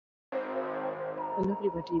Hello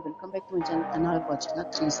everybody, welcome back to my channel and I'm watching a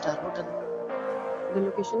 3-star hotel. The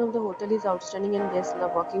location of the hotel is outstanding and guests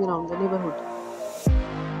love walking around the neighborhood.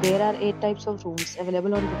 There are 8 types of rooms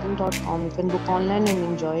available on booking.com. You can book online and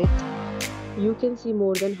enjoy it. You can see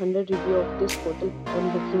more than 100 reviews of this hotel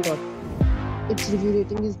on booking.com. Its review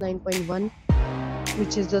rating is 9.1,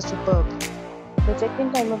 which is the superb. The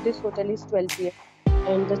check-in time of this hotel is 12 p.m.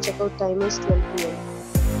 and the checkout time is 12 p.m.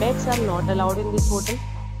 Pets are not allowed in this hotel.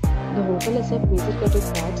 The hotel accepts major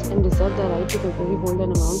credit cards and reserves the right to temporarily hold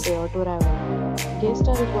an amount prior to arrival. Guests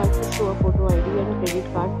are required to show a photo ID and a credit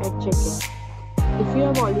card at check-in. If you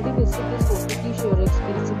have already visited this hotel, please share your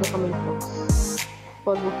experience in the comment box.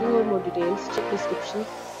 For booking or more details, check description.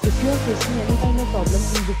 If you are facing any kind of problem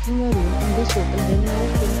in booking a room in this hotel, then you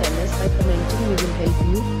can tell us by commenting. We will help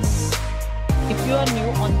you. If you are new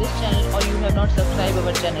on this channel or you have not subscribed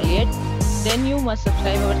our channel yet, then you must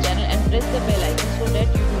subscribe our channel and press the bell icon so that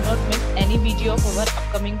you do not miss any video of our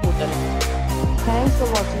upcoming hotel. Thanks for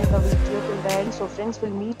watching the video till the end. So friends, will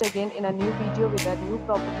meet again in a new video with a new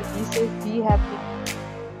property. Be safe, be happy.